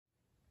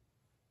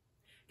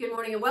Good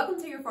morning and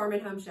welcome to your Farm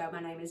and Home Show. My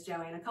name is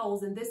Joanna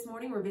Coles, and this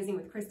morning we're visiting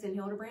with Kristin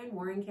Hildabrand,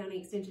 Warren County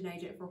Extension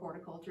Agent for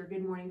Horticulture.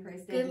 Good morning,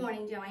 Kristin. Good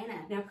morning,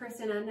 Joanna. Now,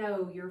 Kristin, I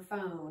know your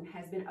phone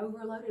has been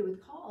overloaded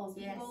with calls.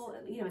 Yes. People,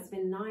 it's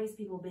been nice.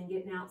 People have been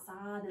getting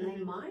outside and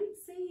they might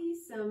see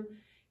some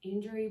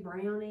injury,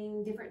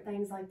 browning, different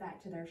things like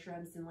that to their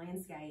shrubs and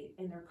landscape,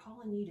 and they're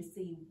calling you to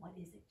see what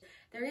is it.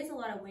 There is a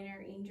lot of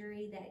winter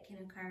injury that can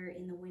occur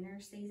in the winter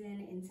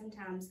season, and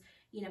sometimes,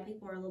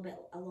 people are a little bit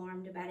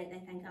alarmed about it. They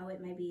think, oh,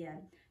 it may be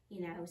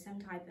some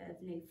type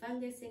of new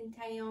fungus in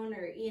town,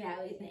 or,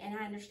 and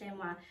I understand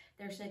why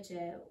there's such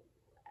a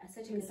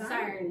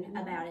concern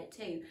about it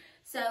too.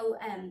 So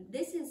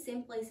this is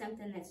simply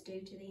something that's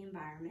due to the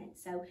environment.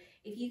 So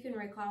if you can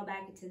recall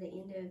back to the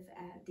end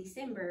of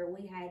December,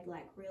 we had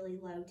like really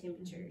low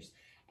temperatures.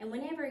 And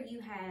whenever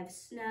you have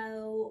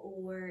snow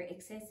or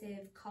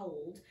excessive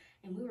cold,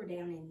 and we were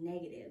down in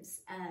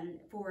negatives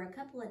for a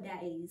couple of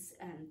days,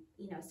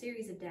 a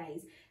series of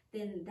days,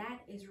 then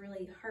that is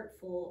really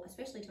hurtful,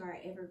 especially to our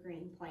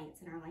evergreen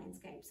plants in our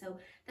landscape. So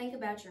think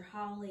about your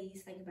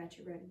hollies, think about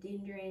your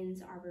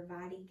rhododendrons,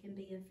 arborvitae can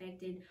be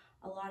affected.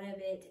 A lot of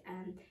it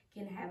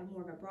can have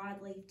more of a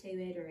broadleaf to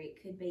it, or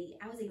it could be,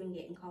 I was even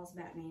getting calls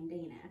about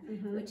nandina,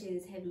 which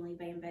is heavenly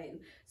bamboo.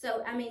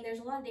 So, there's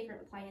a lot of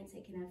different plants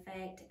it can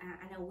affect.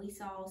 I know we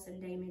saw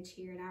some damage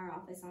here at our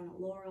office on the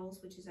laurels,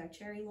 which is our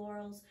cherry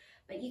laurels,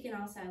 but you can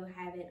also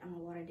have it on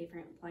a lot of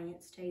different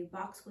plants too.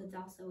 Boxwoods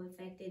also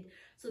affected.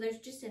 So there's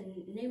just a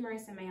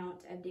numerous amount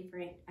of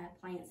different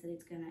plants that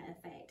it's going to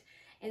affect.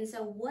 And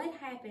so what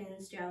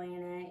happens,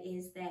 Joanna,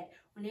 is that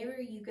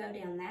whenever you go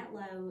down that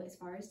low as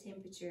far as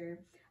temperature,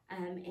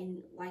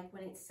 and like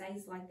when it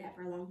stays like that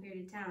for a long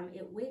period of time,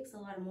 it wicks a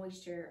lot of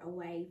moisture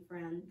away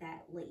from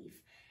that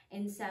leaf.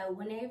 And so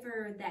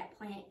whenever that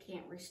plant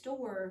can't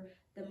restore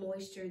the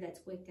moisture that's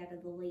wicked out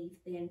of the leaf,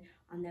 then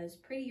on those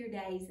prettier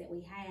days that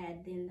we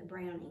had, then the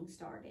browning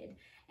started.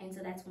 And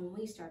so that's when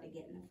we started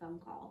getting the phone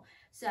call.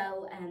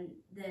 So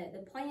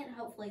the plant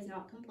hopefully is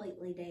not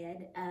completely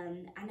dead.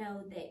 I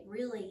know that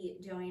really,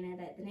 Joanna,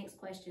 that the next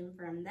question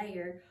from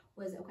there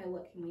was, okay,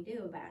 what can we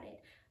do about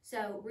it?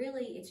 So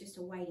really, it's just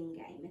a waiting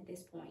game at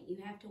this point. You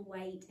have to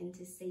wait and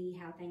to see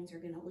how things are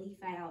going to leaf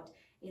out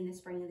in the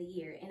spring of the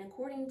year. And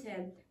according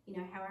to,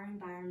 how our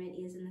environment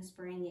is in the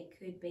spring, it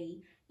could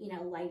be,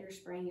 later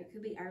spring, it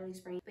could be early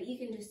spring, but you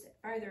can just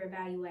further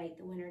evaluate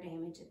the winter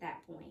damage at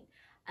that point.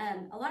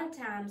 A lot of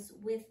times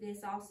with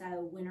this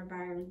also, winter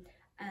burn,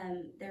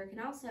 there can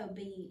also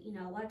be,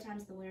 a lot of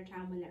times in the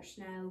wintertime when there's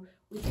snow,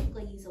 we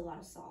typically use a lot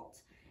of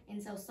salt.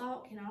 And so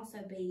salt can also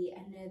be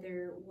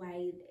another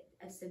way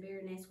of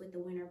severeness with the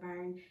winter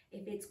burn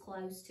if it's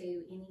close to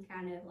any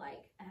kind of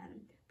like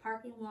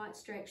parking lot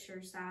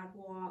structure,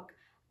 sidewalk.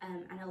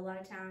 I know a lot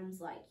of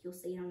times, like, you'll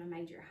see it on a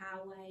major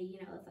highway,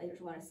 if there's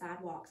a lot of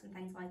sidewalks and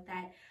things like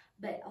that.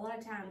 But a lot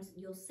of times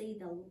you'll see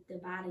the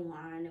dividing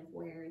line of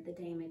where the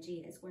damage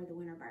is, where the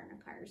winter burn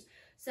occurs.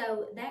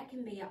 So that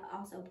can be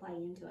also play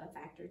into a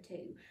factor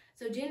too.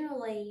 So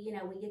generally,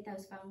 we get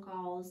those phone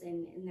calls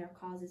and they're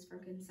causes for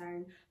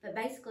concern. But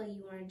basically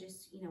you want to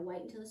just,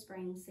 wait until the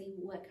spring, see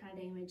what kind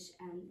of damage,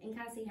 and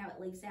kind of see how it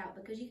leaves out,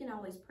 because you can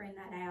always prune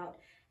that out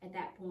at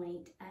that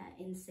point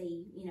and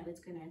see, it's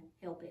going to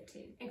help it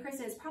too. And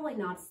Kristin, it's probably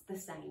not the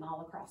same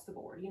all across the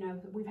board.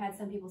 We've had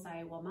some people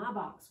say, well, my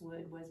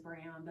boxwood was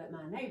brown, but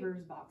my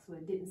neighbor's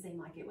boxwood didn't seem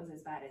like it was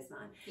as bad as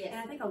mine. Yes. And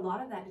I think a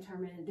lot of that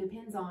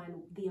depends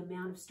on the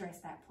amount of stress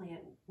that plant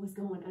was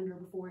going under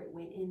before it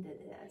went into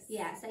this.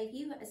 Yeah, so if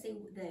you see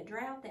the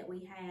drought that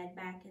we had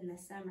back in the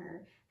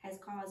summer has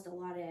caused a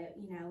lot of,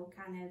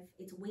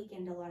 it's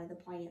weakened a lot of the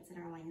plants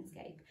in our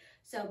landscape.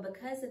 So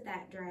because of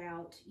that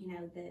drought,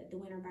 the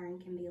winter burn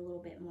can be a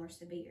little bit more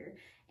severe.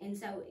 And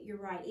so you're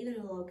right, even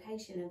the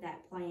location of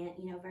that plant,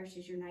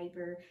 versus your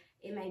neighbor,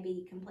 it may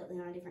be completely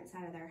on a different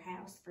side of their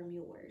house from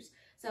yours.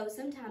 So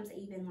sometimes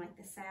even like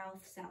the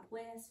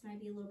southwest may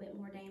be a little bit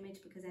more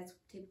damaged, because that's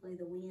typically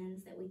the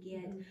winds that we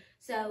get.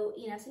 So,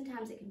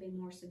 sometimes it can be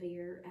more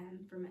severe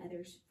from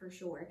others for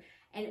sure.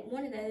 And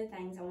one of the other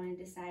things I wanted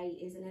to say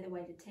is another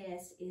way to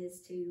test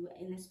is to,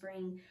 in the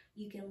spring,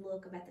 you can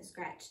look about the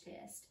scratch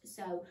test.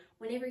 So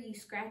whenever you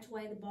scratch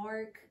away the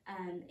bark,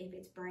 if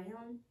it's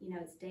brown,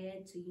 it's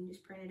dead, so you can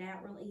just print it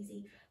out real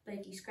easy. But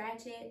if you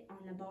scratch it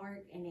on the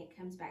bark and it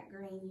comes back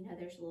green,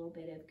 there's a little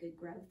bit of good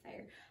growth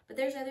there. But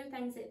there's other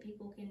things that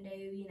people can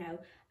do,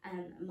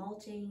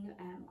 mulching,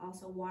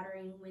 also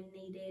watering when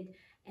needed,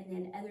 and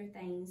then other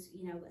things,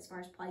 as far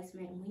as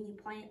placement. And when you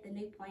plant the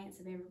new plants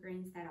of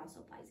evergreens, that also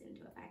plays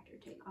into a factor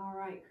too. All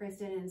right,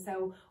 Kristin, and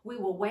so we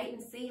will wait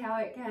and see how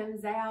it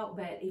comes out,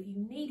 but if you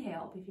need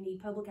help, if you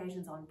need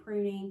publications on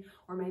pruning,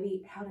 or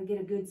maybe how to get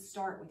a good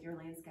start with your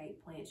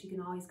landscape plants, you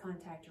can always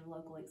contact your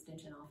local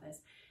extension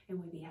office, and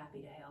we'd be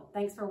happy to help.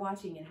 Thanks for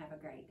watching, and have a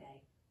great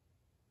day.